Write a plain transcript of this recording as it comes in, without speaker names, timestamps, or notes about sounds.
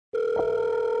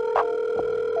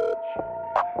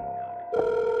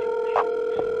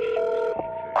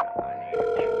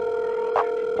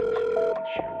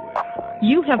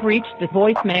have reached the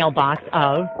voicemail box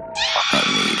of... I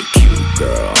need a cute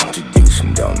girl to do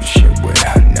some dumb shit with.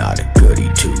 Not a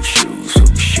goody two-shoes, so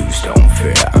the shoes don't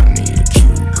fit. I need a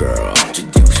cute girl to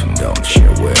do some dumb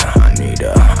shit with. I need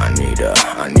a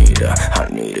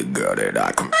girl that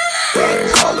I can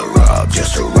call her up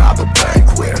just to rob a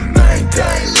bank with. Main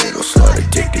thing, little slut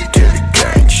addicted to the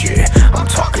gang shit. I'm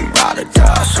talking ride or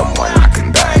die, someone I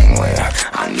can bang with.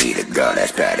 I need a girl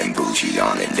that's bad and bougie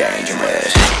on and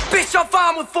dangerous. Bitch, I'm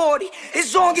fine with 40,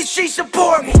 as long as she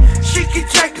support me. She can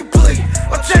take the plea,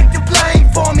 or take the blame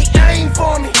for me, aim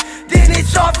for me. Then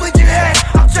it's off with your head,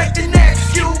 I'll take the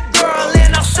next cute girl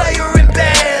and I'll say her in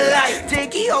bed like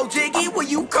Diggy, oh Diggy, will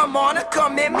you come on or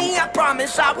come at me? I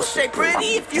promise I will stay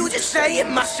pretty if you just say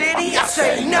in my city. I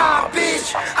say, nah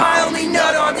bitch, I only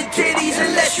nut on the titties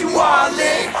unless you all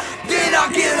in. Then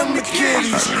I'll get them the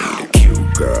kitties. I need a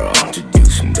cute girl to do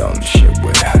some dumb shit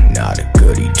with. Not a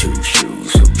goody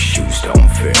two-shoes, so the shoes don't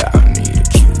fit. I need a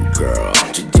cute girl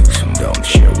to do some dumb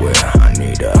shit with. I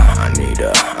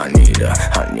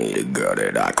need a girl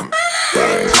that I can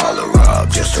call her up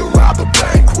just to rob a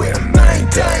bank with. Main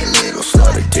thing, little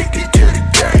slut addicted to the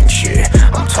gang shit.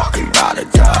 I'm talking ride or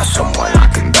die, someone I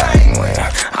can bang with.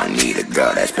 I need a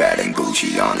girl that's bad and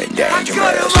bougie on and dangerous. I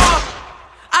cut him off,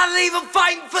 I leave him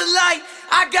fighting for life.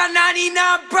 I got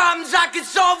 99 problems I can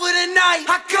solve with a night.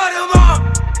 I cut him off,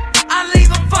 I leave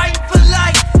him fighting for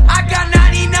life. I got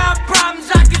 99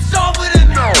 problems I can solve with a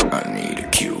night. I need a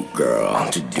cute girl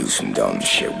to do some dumb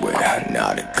shit with.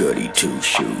 Not a goody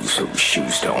two-shoes, so the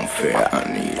shoes don't fit. I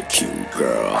need a cute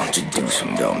girl to do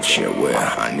some dumb shit with.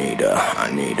 I need a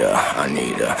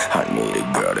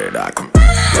girl that I can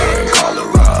call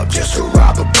her up just to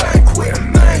rob a bank with.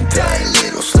 Main thing,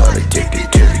 little slut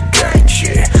addicted to the gang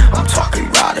shit. I'm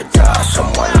talking ride or die,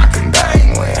 someone I can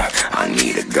bang with. I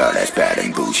need a girl that's bad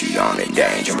and bougie on and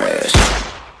dangerous.